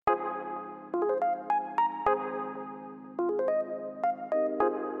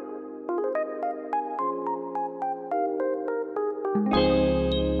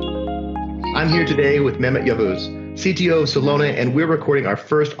here today with Mehmet Yavuz, CTO of Solona, and we're recording our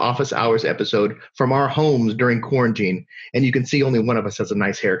first office hours episode from our homes during quarantine. And you can see only one of us has a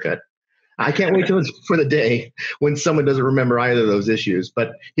nice haircut. I can't wait for the day when someone doesn't remember either of those issues.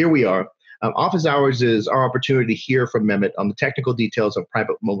 But here we are. Office hours is our opportunity to hear from Mehmet on the technical details of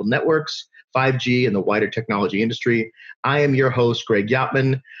private mobile networks, 5G, and the wider technology industry. I am your host, Greg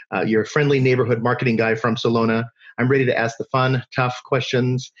Yatman, your friendly neighborhood marketing guy from Solona. I'm ready to ask the fun, tough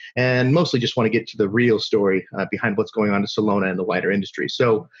questions, and mostly just want to get to the real story behind what's going on in Solona and the wider industry.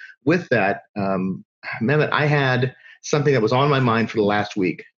 So with that, Mehmet, I had something that was on my mind for the last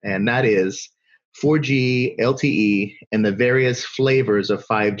week, and that is 4G, LTE, and the various flavors of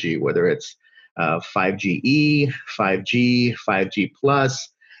 5G, whether it's 5GE, 5G, 5G Plus,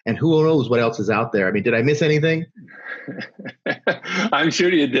 and who knows what else is out there. I mean, did I miss anything? I'm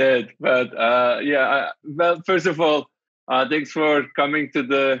sure you did. But well, first of all, thanks for coming to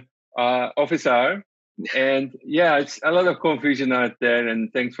the office hour. And yeah, it's a lot of confusion out there.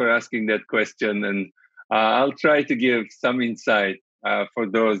 And thanks for asking that question. And I'll try to give some insight for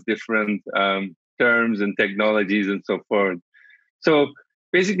those different terms and technologies and so forth. So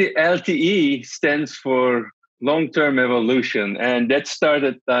basically, LTE stands for long-term evolution, and that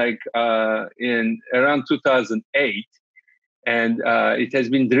started in around 2008, and it has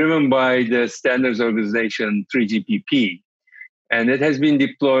been driven by the standards organization 3GPP, and it has been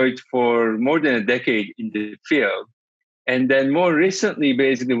deployed for more than a decade in the field. And then more recently,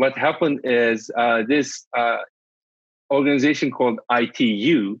 basically what happened is this organization called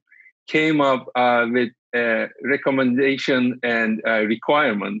ITU came up with a recommendation and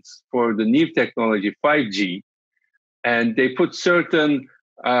requirements for the new technology 5G. And they put certain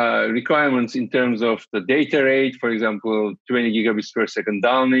requirements in terms of the data rate, for example, 20 gigabits per second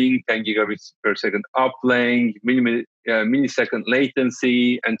downlink, 10 gigabits per second uplink, millisecond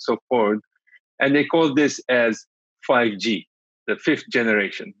latency, and so forth. And they called this as 5G, the fifth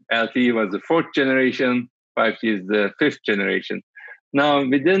generation. LTE was the fourth generation, 5G is the fifth generation. Now,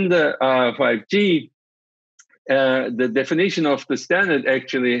 within the 5G, the definition of the standard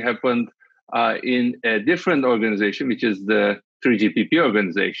actually happened in a different organization, which is the 3GPP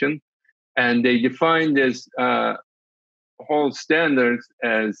organization. And they defined this whole standards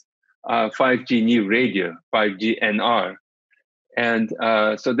as 5G new radio, 5G NR. And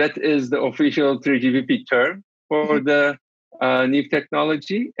so that is the official 3GPP term for the new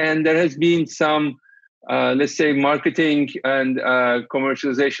technology. And there has been some, let's say, marketing and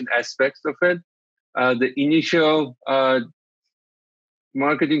commercialization aspects of it. The initial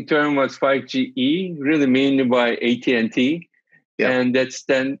marketing term was 5GE, really meant by AT&T, and that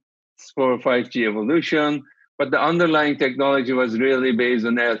stands for 5G evolution. But the underlying technology was really based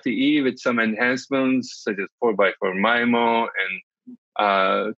on LTE with some enhancements such as 4x4 MIMO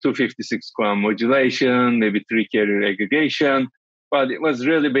and 256 QAM modulation, maybe 3-carrier aggregation. But it was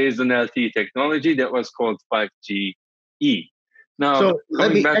really based on LTE technology that was called 5GE. Now, so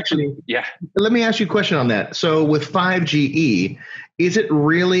let me ask you a question on that. So with 5GE, is it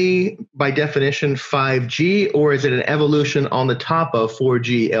really by definition 5G, or is it an evolution on the top of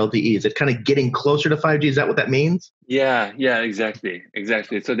 4G LTE? Is it kind of getting closer to 5G? Is that what that means? Yeah, exactly.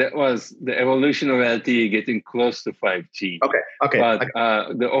 So that was the evolution of LTE getting close to 5G. Okay. But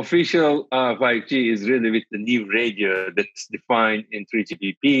the official 5G is really with the new radio that's defined in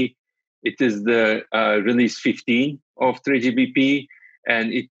 3GPP. It is the release 15 of 3GPP,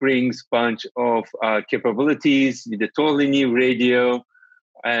 and it brings a bunch of capabilities with a totally new radio.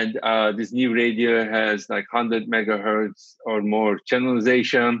 And this new radio has like 100 megahertz or more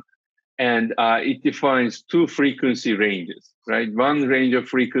channelization. And it defines two frequency ranges, right? One range of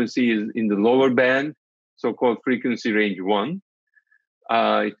frequency is in the lower band, so-called frequency range 1.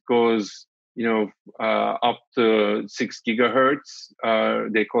 It goes up to 6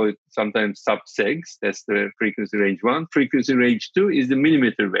 gigahertz. They call it sometimes sub-6. That's the frequency range 1. Frequency range 2 is the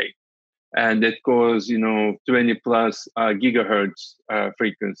millimeter wave. And that goes, 20 plus gigahertz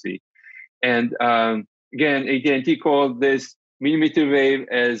frequency. And again, AT&T called this millimeter wave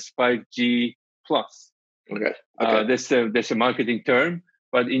as 5G plus. Okay. That's a marketing term.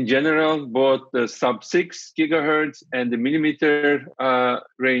 But in general, both the sub-6 gigahertz and the millimeter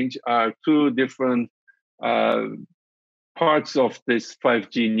range are two different parts of this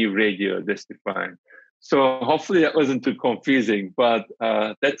 5G new radio that's defined. So hopefully that wasn't too confusing, but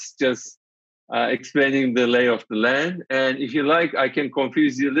that's just explaining the lay of the land. And if you like, I can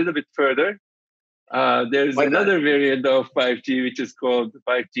confuse you a little bit further. There's another variant of 5G, which is called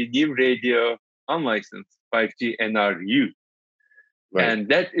 5G new radio unlicensed, 5G NRU. Right. And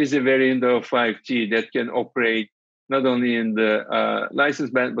that is a variant of 5G that can operate not only in the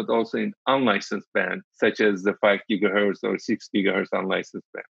licensed band, but also in unlicensed band, such as the 5 gigahertz or 6 gigahertz unlicensed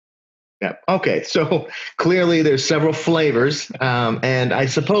band. Yeah. Okay. So clearly, there's several flavors, and I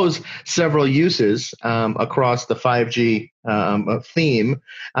suppose several uses across the 5G theme.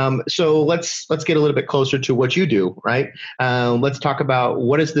 So let's get a little bit closer to what you do, right? Let's talk about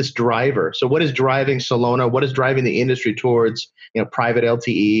what is this driver. So what is driving Celona? What is driving the industry towards private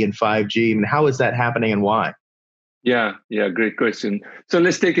LTE and 5G? And how is that happening, and why? Yeah, great question. So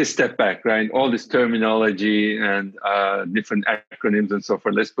let's take a step back, right? All this terminology and different acronyms and so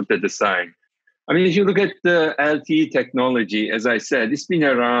forth, let's put that aside. I mean, if you look at the LTE technology, as I said, it's been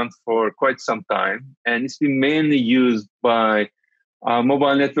around for quite some time, and it's been mainly used by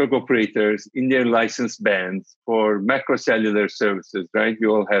mobile network operators in their licensed bands for macrocellular services, right? We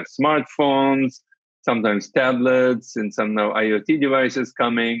all have smartphones, sometimes tablets, and some now IoT devices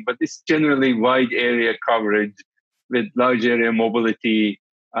coming, but it's generally wide area coverage with large area mobility,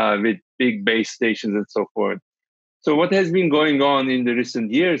 with big base stations and so forth. So what has been going on in the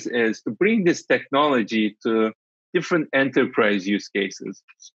recent years is to bring this technology to different enterprise use cases,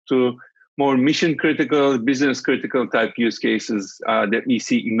 to more mission critical, business critical type use cases that we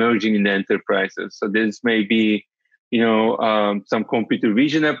see emerging in the enterprises. So this may be, some computer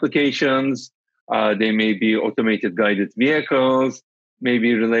vision applications. They may be automated guided vehicles,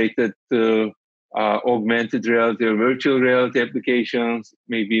 maybe related to augmented reality or virtual reality applications,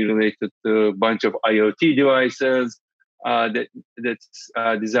 may be related to a bunch of IoT devices that's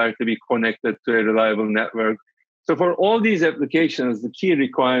desired to be connected to a reliable network. So for all these applications, the key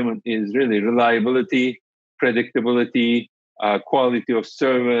requirement is really reliability, predictability, quality of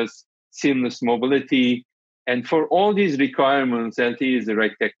service, seamless mobility. And for all these requirements, LTE is the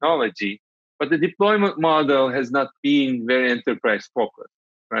right technology. But the deployment model has not been very enterprise focused,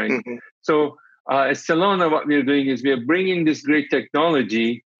 right? Mm-hmm. So at Celona, what we're doing is we're bringing this great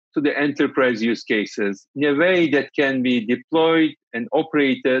technology to the enterprise use cases in a way that can be deployed and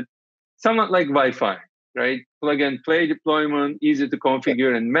operated somewhat like Wi-Fi, right? Plug and play deployment, easy to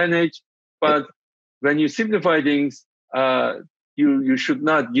configure and manage. But when you simplify things, you should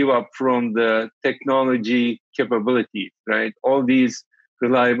not give up from the technology capabilities, right? All these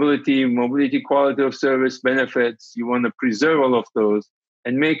reliability, mobility, quality of service benefits, you want to preserve all of those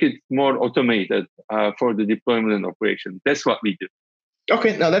and make it more automated for the deployment and operation. That's what we do.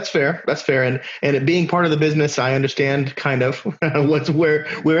 Okay, no, that's fair. That's fair, and it being part of the business, I understand kind of where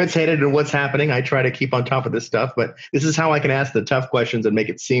it's headed and what's happening. I try to keep on top of this stuff, but this is how I can ask the tough questions and make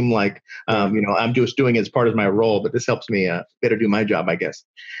it seem like I'm just doing it as part of my role. But this helps me better do my job, I guess.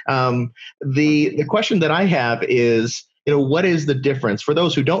 The question that I have is, what is the difference for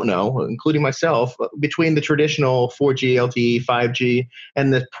those who don't know, including myself, between the traditional 4G, LTE, 5G,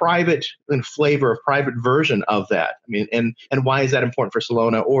 and the private and flavor of private version of that? I mean, and why is that important for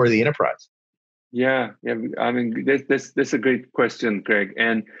Celona or the enterprise? Yeah. I mean, that's a great question, Craig.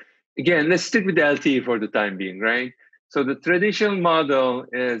 And again, let's stick with the LTE for the time being, right? So the traditional model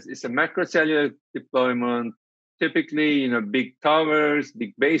is a macrocellular deployment, typically, big towers,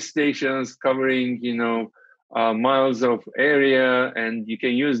 big base stations covering, miles of area, and you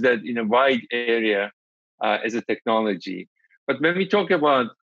can use that in a wide area as a technology. But when we talk about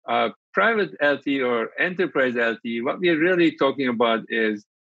private LTE or enterprise LTE, what we're really talking about is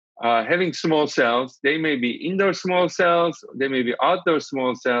having small cells. They may be indoor small cells, they may be outdoor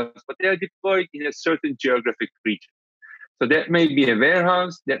small cells, but they are deployed in a certain geographic region. So that may be a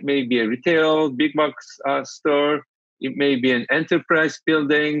warehouse, that may be a retail big box store, it may be an enterprise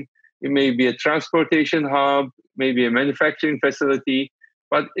building, it may be a transportation hub, maybe a manufacturing facility,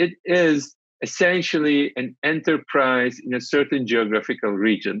 but it is essentially an enterprise in a certain geographical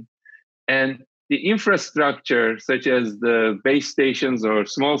region. And the infrastructure, such as the base stations or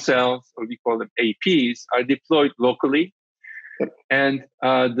small cells, or we call them APs, are deployed locally. And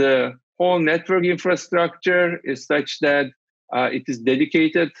the whole network infrastructure is such that it is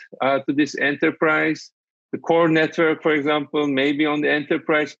dedicated to this enterprise. The core network, for example, may be on the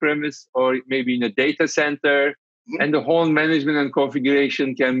enterprise premise or it may be in a data center. And the whole management and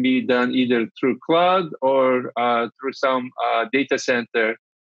configuration can be done either through cloud or through some data center,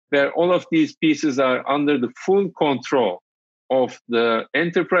 where all of these pieces are under the full control of the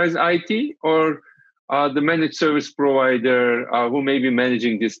enterprise IT or the managed service provider who may be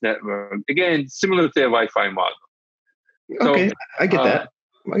managing this network. Again, similar to a Wi-Fi model. Okay, so, I get that.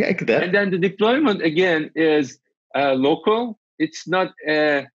 I get that. And then the deployment, again, is local. It's not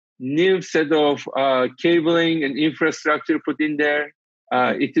a new set of cabling and infrastructure put in there.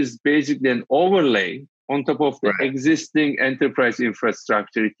 It is basically an overlay on top of the existing enterprise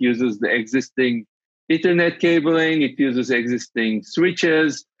infrastructure. It uses the existing Ethernet cabling. It uses existing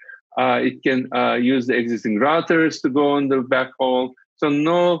switches. It can use the existing routers to go on the backhaul. So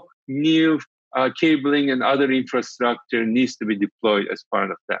no new cabling and other infrastructure needs to be deployed as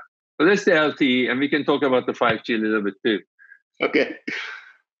part of that. So that's the LTE, and we can talk about the 5G a little bit too. Okay.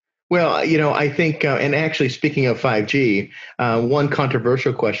 Well, I think, and actually speaking of 5G, one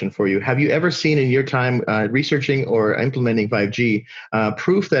controversial question for you. Have you ever seen in your time researching or implementing 5G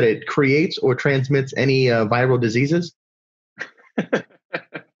proof that it creates or transmits any viral diseases? The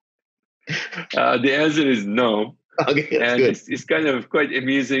answer is no. Okay, that's and good. it's kind of quite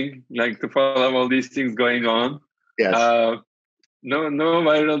amusing, like to follow all these things going on. Yes. No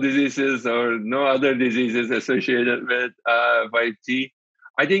viral diseases or no other diseases associated with 5G.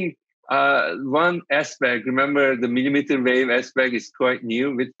 I think one aspect, remember the millimeter wave aspect is quite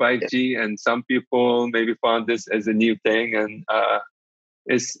new with 5G, and some people maybe found this as a new thing, and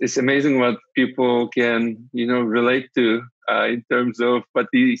it's amazing what people can relate to in terms of what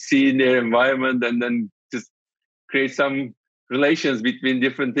they see in their environment, and then just create some relations between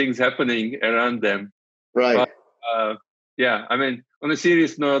different things happening around them. Right. But, yeah, I mean, on a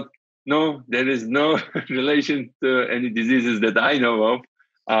serious note, no, there is no relation to any diseases that I know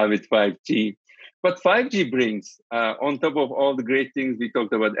of with 5G. But 5G brings, on top of all the great things we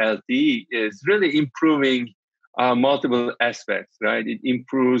talked about, LTE is really improving multiple aspects, right? It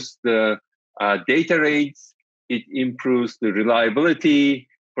improves the data rates, it improves the reliability.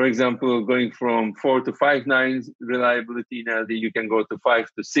 For example, going from 4 to 5 nines reliability in LTE, you can go to 5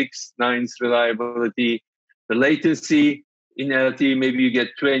 to 6 nines reliability. The latency in LTE, maybe you get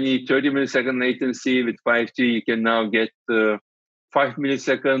 20, 30 millisecond latency. With 5G, you can now get 5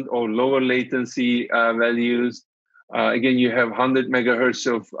 millisecond or lower latency values. Again, you have 100 megahertz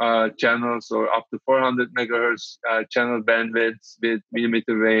of channels or up to 400 megahertz channel bandwidths with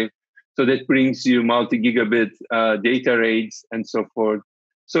millimeter wave. So that brings you multi-gigabit data rates and so forth.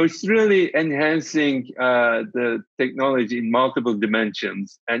 So it's really enhancing the technology in multiple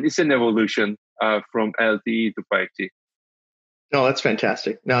dimensions. And it's an evolution from LTE to 5G. No, that's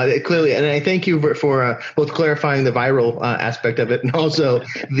fantastic. No, clearly, and I thank you for both clarifying the viral aspect of it and also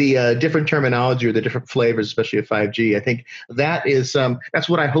the different terminology or the different flavors, especially of 5G. I think that is that's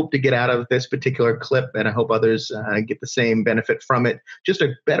what I hope to get out of this particular clip, and I hope others get the same benefit from it. Just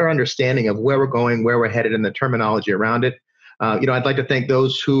a better understanding of where we're going, where we're headed, and the terminology around it. I'd like to thank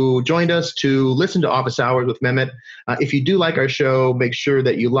those who joined us to listen to Office Hours with Mehmet. If you do like our show, make sure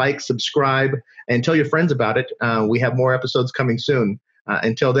that you like, subscribe, and tell your friends about it. We have more episodes coming soon.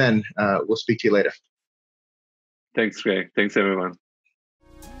 Until then, we'll speak to you later. Thanks, Greg. Thanks, everyone.